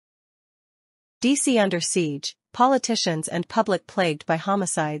DC under siege, politicians and public plagued by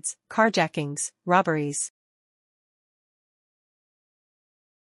homicides, carjackings, robberies.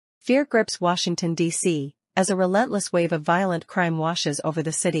 Fear grips Washington, D.C., as a relentless wave of violent crime washes over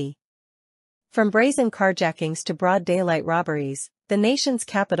the city. From brazen carjackings to broad daylight robberies, the nation's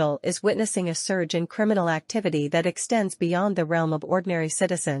capital is witnessing a surge in criminal activity that extends beyond the realm of ordinary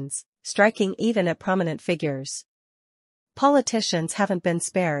citizens, striking even at prominent figures. Politicians haven't been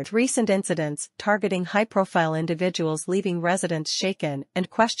spared. Recent incidents targeting high-profile individuals leaving residents shaken and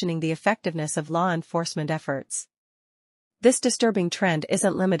questioning the effectiveness of law enforcement efforts. This disturbing trend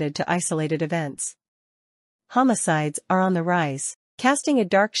isn't limited to isolated events. Homicides are on the rise, casting a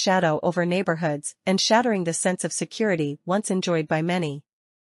dark shadow over neighborhoods and shattering the sense of security once enjoyed by many.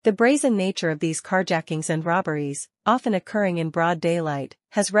 The brazen nature of these carjackings and robberies, often occurring in broad daylight,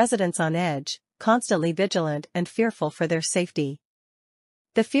 has residents on edge, constantly vigilant and fearful for their safety.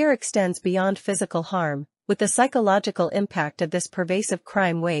 The fear extends beyond physical harm, with the psychological impact of this pervasive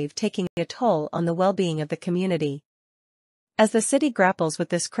crime wave taking a toll on the well-being of the community. As the city grapples with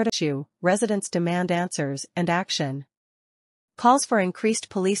this critical issue, residents demand answers and action. Calls for increased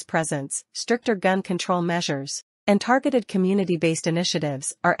police presence, stricter gun control measures, and targeted community-based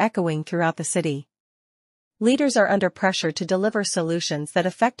initiatives are echoing throughout the city. Leaders are under pressure to deliver solutions that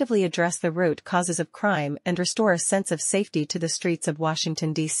effectively address the root causes of crime and restore a sense of safety to the streets of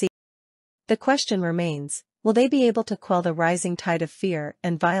Washington, D.C. The question remains, will they be able to quell the rising tide of fear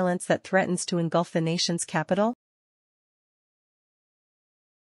and violence that threatens to engulf the nation's capital?